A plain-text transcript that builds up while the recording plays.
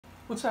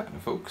What's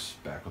happening, folks?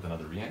 Back with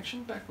another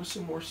reaction, back with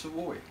some more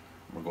Savoy.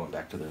 We're going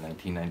back to their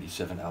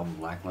 1997 album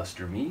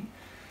Lackluster Me,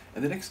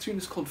 and the next tune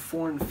is called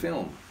Foreign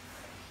Film.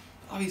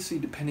 Obviously,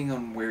 depending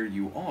on where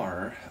you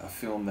are, a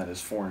film that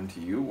is foreign to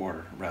you,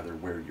 or rather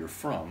where you're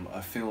from,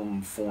 a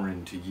film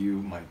foreign to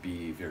you might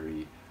be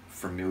very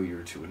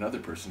familiar to another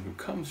person who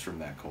comes from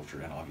that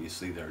culture, and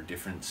obviously there are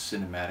different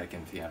cinematic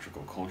and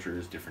theatrical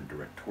cultures, different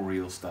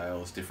directorial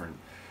styles, different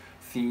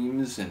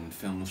themes, and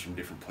films from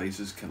different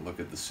places can look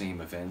at the same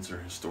events or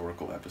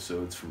historical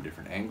episodes from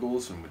different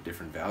angles and with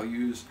different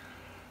values.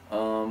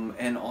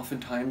 And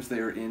oftentimes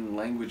they're in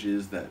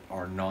languages that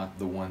are not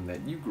the one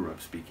that you grew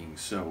up speaking.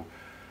 So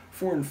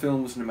foreign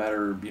films, no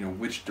matter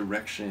which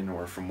direction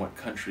or from what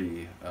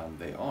country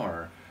they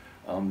are,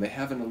 they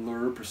have an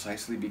allure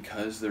precisely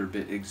because they're a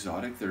bit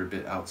exotic, they're a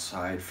bit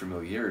outside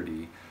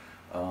familiarity.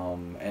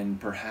 And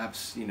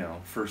perhaps,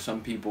 for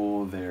some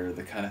people, they're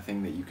the kind of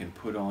thing that you can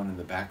put on in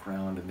the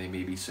background and they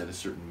maybe set a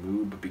certain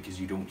mood, but because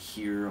you don't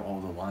hear all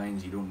the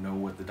lines, you don't know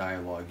what the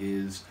dialogue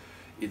is,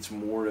 it's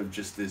more of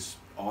just this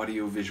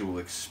audio-visual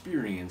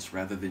experience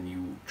rather than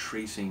you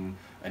tracing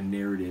a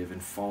narrative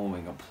and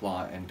following a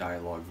plot and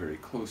dialogue very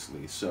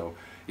closely. So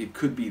it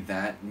could be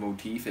that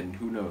motif, and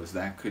who knows,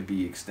 that could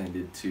be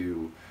extended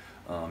to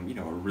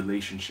a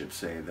relationship,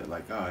 say, that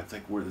it's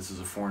like this is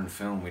a foreign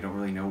film, we don't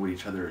really know what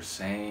each other is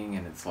saying,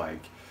 and it's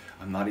like,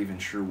 I'm not even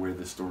sure where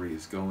the story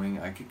is going.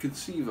 I could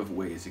conceive of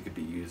ways it could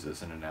be used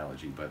as an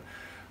analogy, but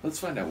let's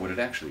find out what it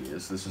actually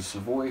is. This is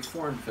Savoy,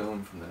 Foreign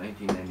Film, from the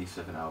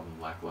 1997 album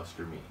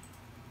Lackluster Me.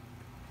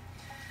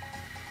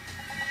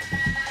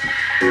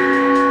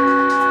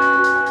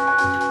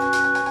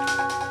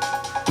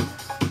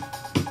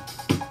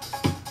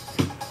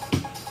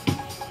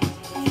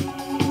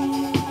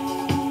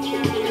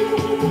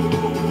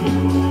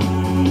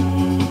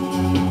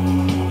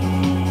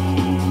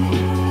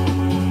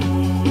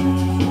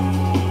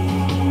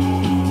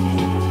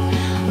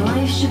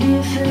 Should be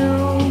a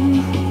film,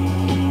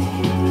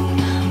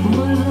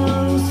 one of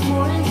those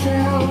foreign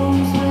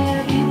films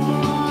where people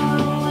are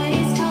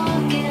always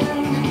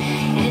talking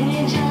and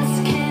you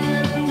just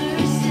can't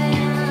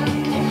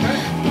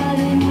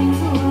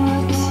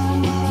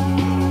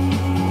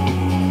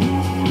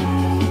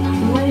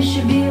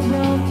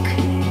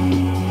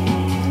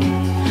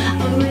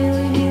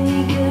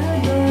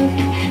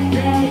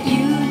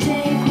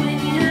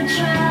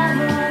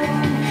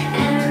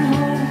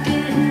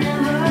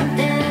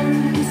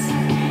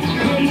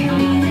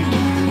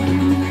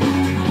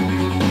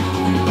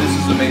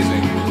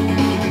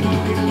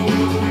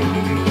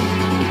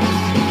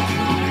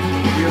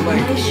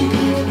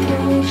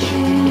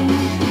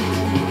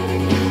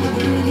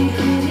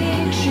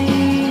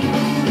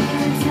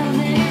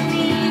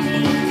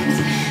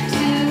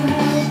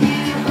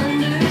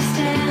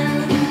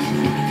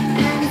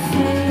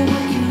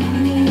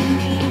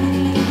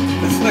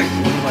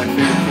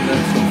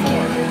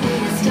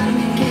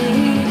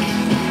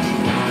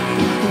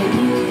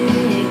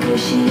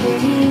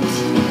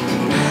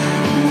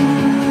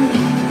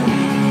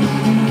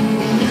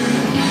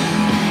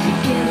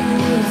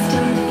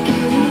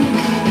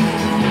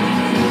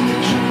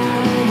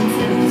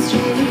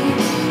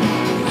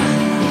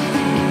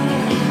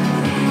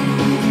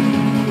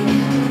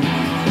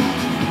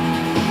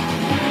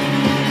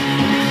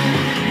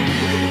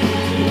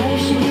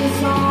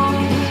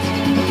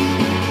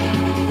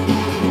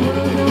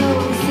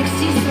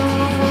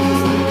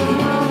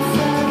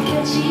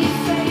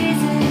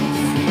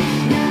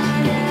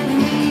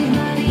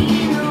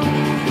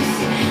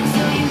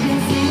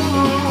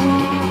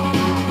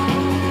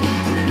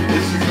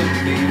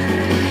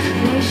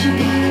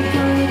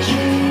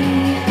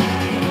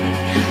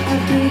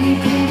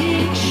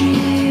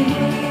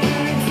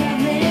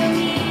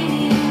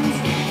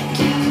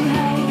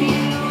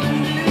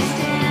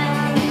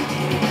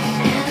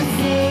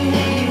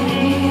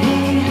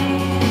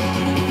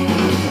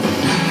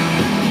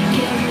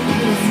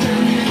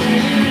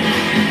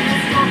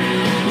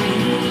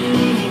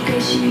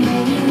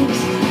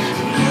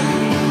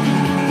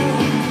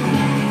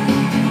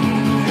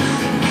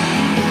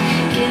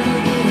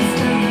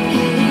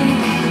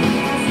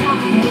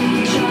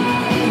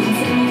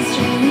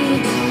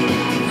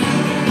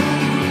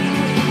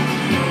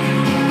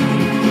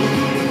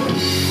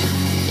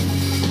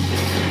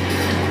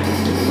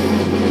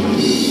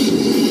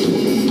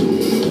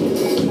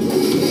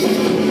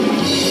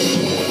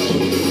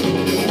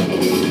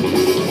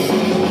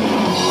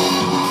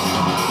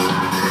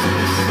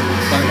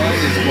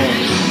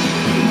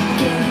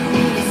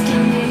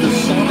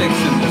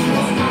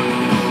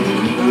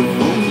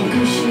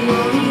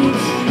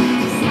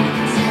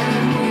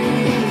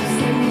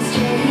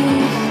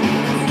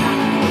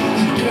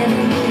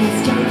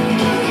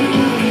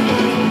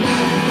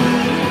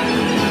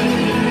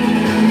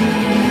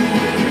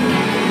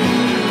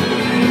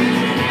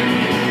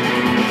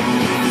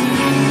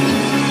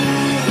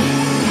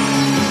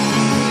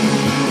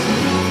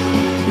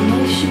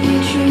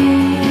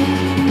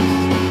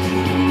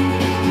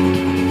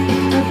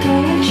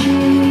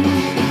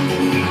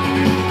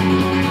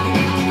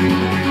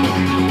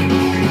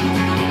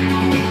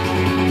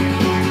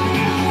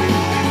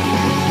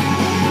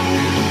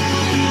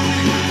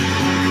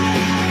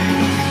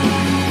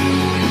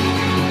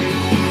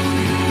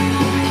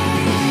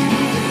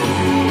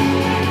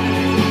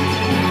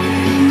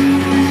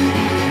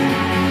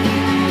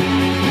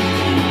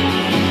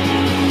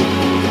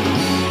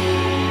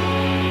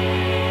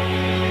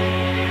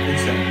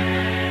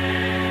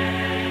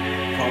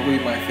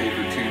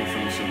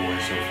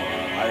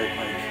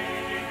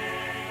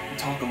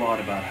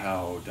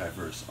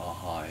course,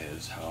 Aha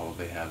is, how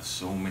they have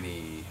so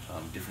many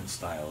different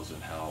styles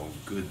and how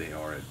good they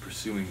are at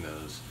pursuing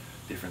those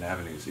different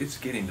avenues. It's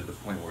getting to the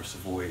point where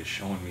Savoy is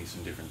showing me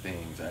some different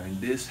things. I mean,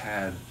 this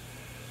had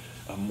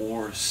a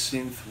more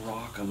synth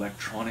rock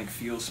electronic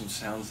feel, some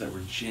sounds that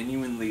were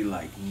genuinely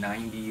like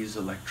 90s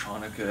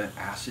electronica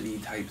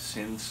acidy type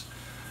synths.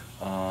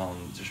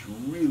 Just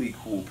really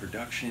cool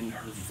production.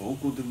 Her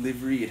vocal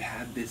delivery, it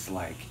had this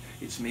like,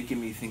 it's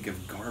making me think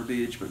of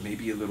Garbage, but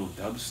maybe a little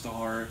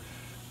Dubstar.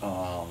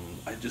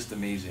 Just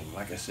amazing.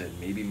 Like I said,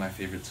 maybe my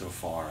favorite so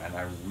far, and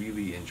I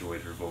really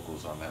enjoyed her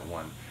vocals on that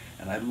one.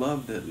 And I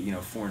love that, you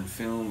know, foreign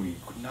film,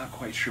 you're not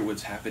quite sure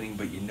what's happening,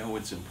 but you know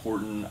it's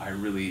important. I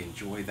really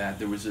enjoy that.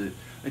 There was a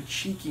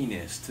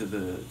cheekiness to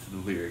the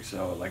lyrics.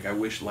 So, like, I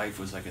wish life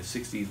was like a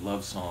 60s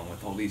love song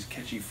with all these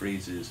catchy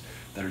phrases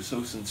that are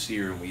so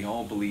sincere and we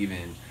all believe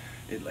in.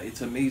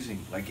 It's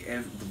amazing, like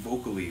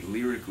vocally,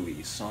 lyrically,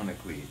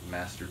 sonically,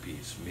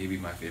 masterpiece. Maybe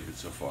my favorite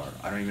so far.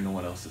 I don't even know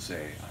what else to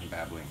say. I'm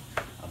babbling.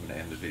 I'm gonna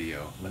end the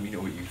video. Let me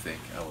know what you think.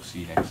 I will see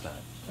you next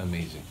time.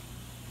 Amazing.